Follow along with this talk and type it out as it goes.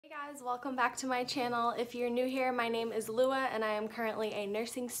Guys, welcome back to my channel. If you're new here, my name is Lua and I am currently a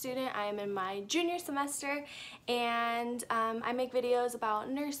nursing student. I am in my junior semester and I make videos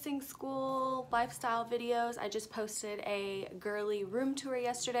about nursing school, lifestyle videos. I just posted a girly room tour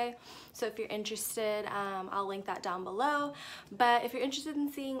yesterday, so if you're interested, I'll link that down below. But if you're interested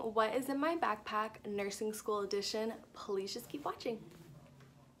in seeing what is in my backpack, nursing school edition, please just keep watching.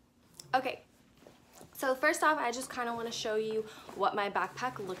 Okay. So first off, I just kind of want to show you what my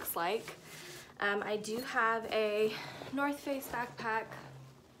backpack looks like. I do have a North Face backpack.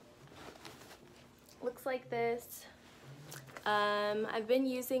 Looks like this. I've been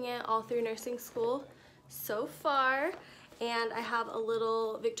using it all through nursing school so far, and I have a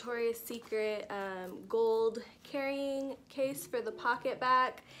little Victoria's Secret gold carrying case for the pocket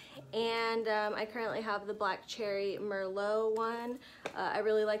back, and I currently have the Black Cherry Merlot one. I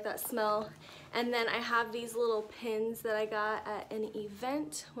really like that smell. And then I have these little pins that I got at an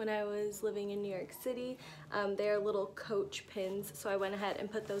event when I was living in New York City. They're little Coach pins, so I went ahead and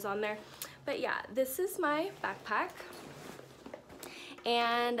put those on there. But yeah, this is my backpack.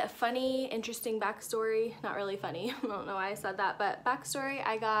 And a funny, interesting backstory, not really funny, I don't know why I said that, but backstory,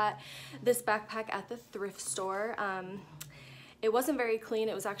 I got this backpack at the thrift store. It wasn't very clean.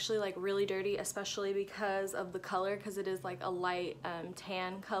 It was actually like really dirty, especially because of the color, because it is like a light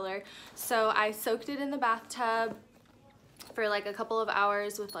tan color. So I soaked it in the bathtub for like a couple of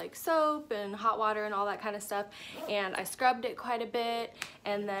hours with like soap and hot water and all that kind of stuff, and I scrubbed it quite a bit,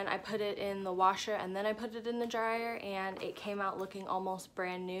 and then I put it in the washer, and then I put it in the dryer, and it came out looking almost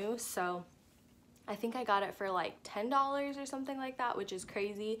brand new. So I think I got it for like $10 or something like that, which is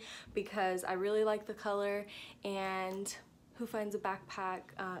crazy because I really like the color, and who finds a backpack,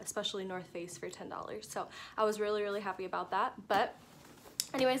 especially North Face, for $10? So I was really happy about that. But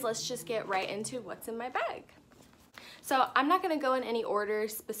anyways, let's just get right into what's in my bag. So I'm not gonna go in any order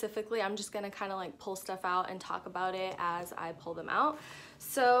specifically. I'm just gonna kind of like pull stuff out and talk about it as I pull them out.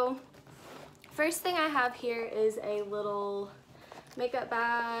 So first thing I have here is a little makeup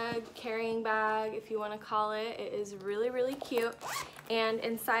bag, carrying bag, if you want to call it. It is really cute, and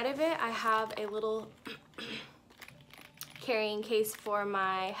inside of it I have a little carrying case for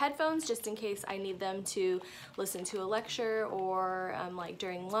my headphones, just in case I need them to listen to a lecture, or like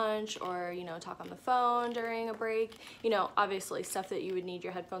during lunch, or you know, talk on the phone during a break, you know, obviously stuff that you would need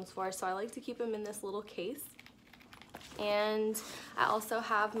your headphones for. So I like to keep them in this little case. And I also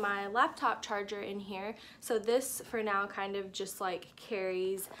have my laptop charger in here. So this for now kind of just like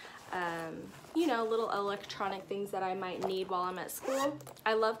carries you know, little electronic things that I might need while I'm at school.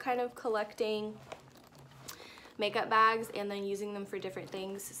 I love kind of collecting makeup bags and then using them for different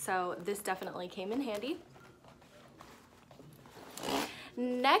things, so this definitely came in handy.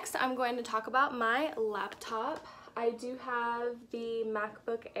 Next, I'm going to talk about my laptop. I do have the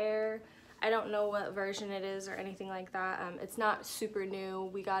MacBook Air. I don't know what version it is or anything like that. It's not super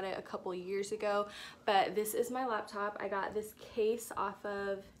new. We got it a couple years ago, but this is my laptop. I got this case off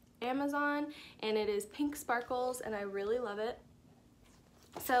of Amazon, and it is pink sparkles, and I really love it.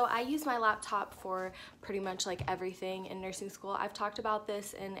 So I use my laptop for pretty much like everything in nursing school. I've talked about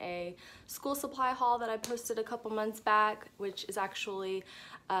this in a school supply haul that I posted a couple months back, which is actually,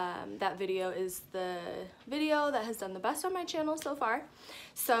 that video is the video that has done the best on my channel so far.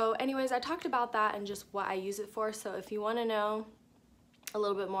 So anyways, I talked about that and just what I use it for. So if you want to know a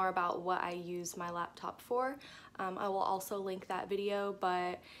little bit more about what I use my laptop for, I will also link that video.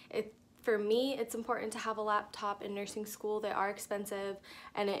 But for me, it's important to have a laptop in nursing school. They are expensive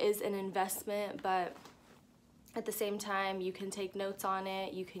and it is an investment, but at the same time, you can take notes on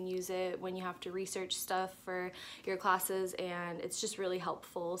it. You can use it when you have to research stuff for your classes, and it's just really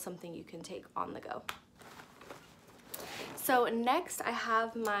helpful, something you can take on the go. So next, I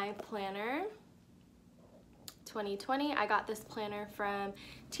have my planner. 2020. I got this planner from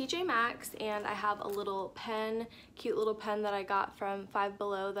TJ Maxx, and I have a little pen, cute little pen that I got from Five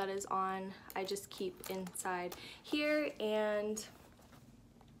Below that is on, I just keep inside here. And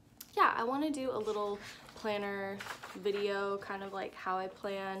yeah, I want to do a little planner video, kind of like how I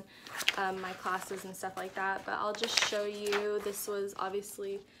plan my classes and stuff like that, but I'll just show you. This was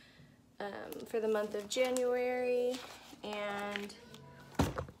obviously for the month of January, and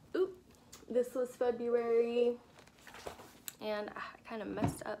this was February, and I kind of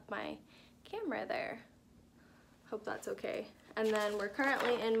messed up my camera there. Hope that's okay. And then we're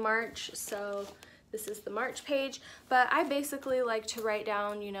currently in March, so this is the March page. But I basically like to write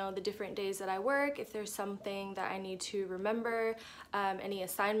down, you know, the different days that I work. If there's something that I need to remember, any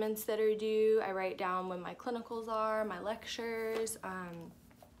assignments that are due, I write down when my clinicals are, my lectures,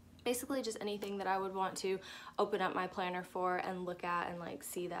 basically just anything that I would want to open up my planner for and look at and like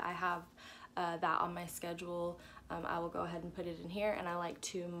see that I have that on my schedule. I will go ahead and put it in here, and I like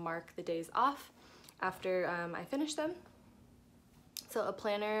to mark the days off after I finish them. So a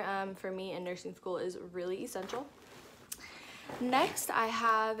planner for me in nursing school is really essential. Next, I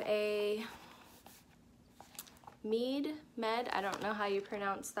have a med, I don't know how you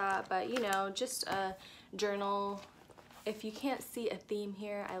pronounce that, but you know, just a journal. If you can't see a theme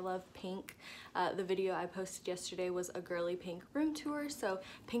here, I love pink. The video I posted yesterday was a girly pink room tour, so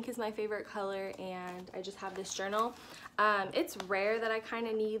pink is my favorite color, and I just have this journal. It's rare that I kind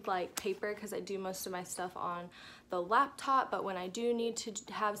of need like paper because I do most of my stuff on the laptop, but when I do need to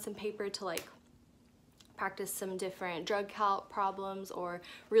have some paper to like practice some different drug calc problems, or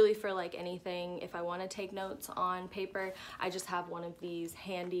really for like anything, if I want to take notes on paper, I just have one of these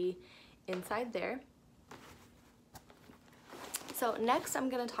handy inside there. So next I'm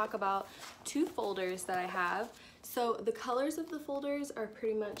going to talk about two folders that I have. So the colors of the folders are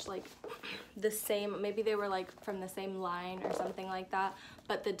pretty much like the same. Maybe they were like from the same line or something like that,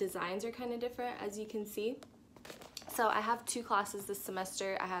 but the designs are kind of different, as you can see. So I have two classes this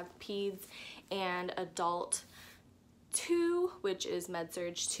semester. I have Peds and Adult 2, which is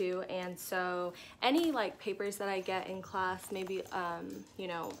Med-Surg 2. And so any like papers that I get in class, maybe, you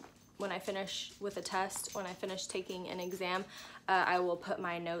know, when I finish with a test, when I finish taking an exam, I will put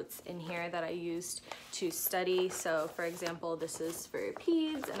my notes in here that I used to study. So for example, this is for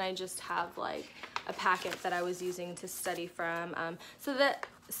Peds, and I just have like a packet that I was using to study from.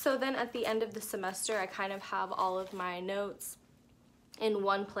 So then at the end of the semester, I kind of have all of my notes in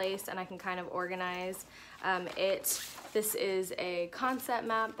one place, and I can kind of organize it. This is a concept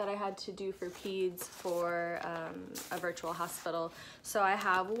map that I had to do for Peds for a virtual hospital. So I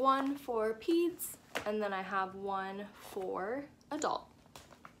have one for Peds, and then I have one for Adult.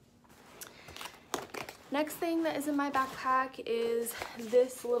 Next thing that is in my backpack is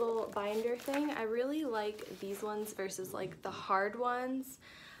this little binder thing. I really like these ones versus like the hard ones,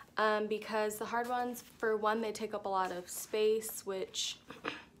 because the hard ones, for one, they take up a lot of space, which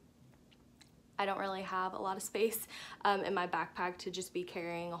I don't really have a lot of space in my backpack to just be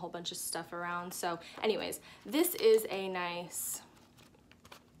carrying a whole bunch of stuff around. So anyways, this is a nice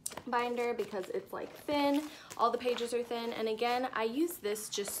binder because it's like thin, all the pages are thin, and again, I use this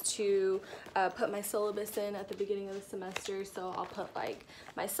just to put my syllabus in at the beginning of the semester. So I'll put like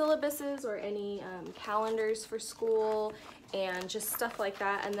my syllabuses or any calendars for school and just stuff like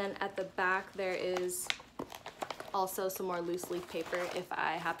that. And then at the back there is also some more loose leaf paper if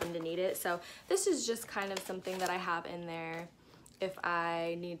I happen to need it. So this is just kind of something that I have in there if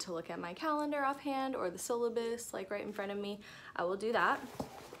I need to look at my calendar offhand or the syllabus like right in front of me. I will do that.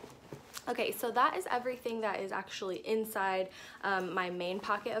 Okay, so that is everything that is actually inside my main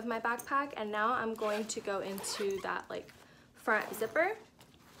pocket of my backpack, and now I'm going to go into that like front zipper.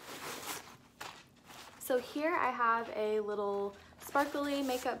 So here I have a little sparkly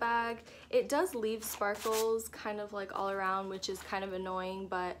makeup bag. It does leave sparkles kind of like all around, which is kind of annoying,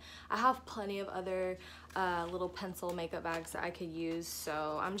 but I have plenty of other little pencil makeup bags that I could use,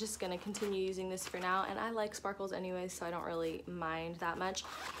 so I'm just gonna continue using this for now, and I like sparkles anyway, so I don't really mind that much.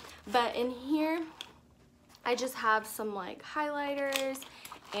 But in here I just have some like highlighters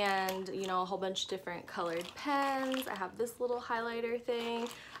and, you know, a whole bunch of different colored pens. I have this little highlighter thing,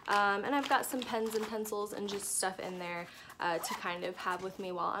 and I've got some pens and pencils and just stuff in there to kind of have with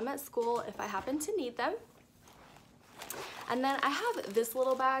me while I'm at school if I happen to need them. And then I have this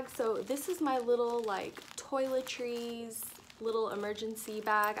little bag. So this is my little like toiletries little emergency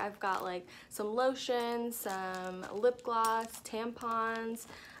bag. I've got like some lotion, some lip gloss, tampons,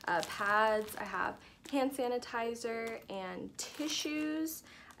 pads. I have hand sanitizer and tissues,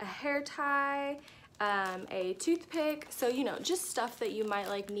 a hair tie, a toothpick. So, you know, just stuff that you might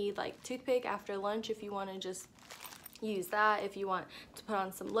like need, like toothpick after lunch if you want to just use that, if you want to put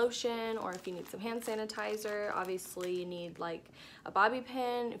on some lotion, or if you need some hand sanitizer. Obviously you need like a bobby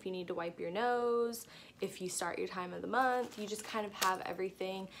pin if you need to wipe your nose, if you start your time of the month. You just kind of have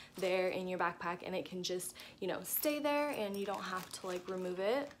everything there in your backpack, and it can just, you know, stay there and you don't have to like remove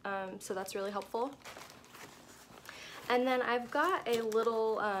it. So that's really helpful. And then I've got a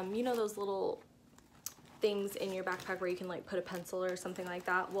little, you know, those little things in your backpack where you can like put a pencil or something like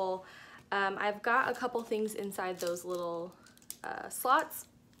that. Well, I've got a couple things inside those little slots.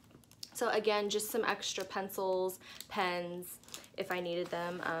 So again, just some extra pencils, pens, if I needed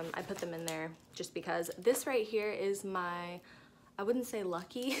them. I put them in there just because. This right here is my, I wouldn't say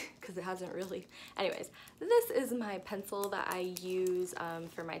lucky because it hasn't really, anyways, this is my pencil that I use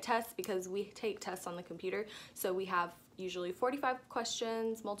for my tests, because we take tests on the computer. So we have, usually 45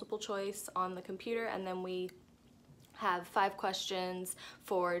 questions, multiple choice on the computer, and then we have 5 questions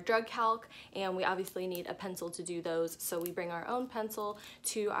for drug calc, and we obviously need a pencil to do those, so we bring our own pencil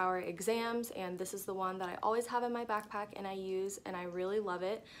to our exams, and this is the one that I always have in my backpack and I use, and I really love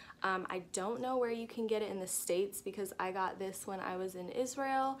it. I don't know where you can get it in the States because I got this when I was in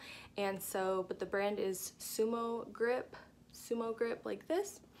Israel, and so, but the brand is Sumo Grip like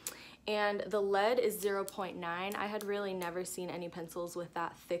this. And the lead is 0.9. I had really never seen any pencils with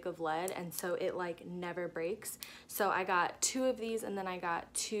that thick of lead, and so it like never breaks. So I got 2 of these, and then I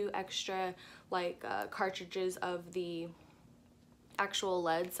got 2 extra like cartridges of the actual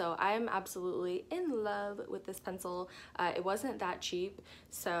lead. So I am absolutely in love with this pencil. It wasn't that cheap,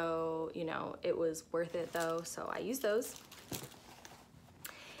 so you know, it was worth it though, so I use those.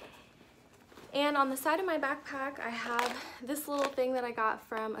 And on the side of my backpack, I have this little thing that I got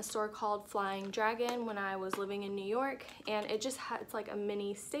from a store called Flying Dragon when I was living in New York. And it just it's like a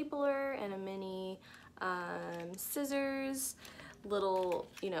mini stapler and a mini scissors, little,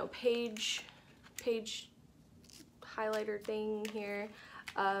 you know, page highlighter thing here.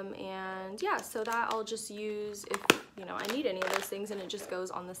 And yeah, so that I'll just use if, you know, I need any of those things, and it just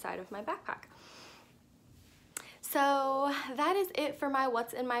goes on the side of my backpack. So that is it for my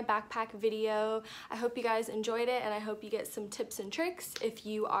what's in my backpack video. I hope you guys enjoyed it, and I hope you get some tips and tricks if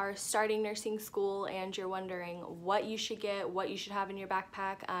you are starting nursing school and you're wondering what you should get, what you should have in your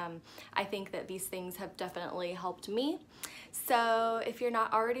backpack. I think that these things have definitely helped me. So if you're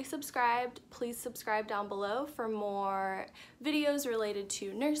not already subscribed, please subscribe down below for more videos related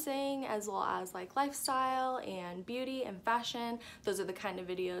to nursing, as well as like lifestyle and beauty and fashion. Those are the kind of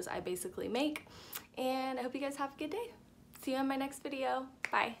videos I basically make. And I hope you guys have a good day. See you in my next video.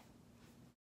 Bye.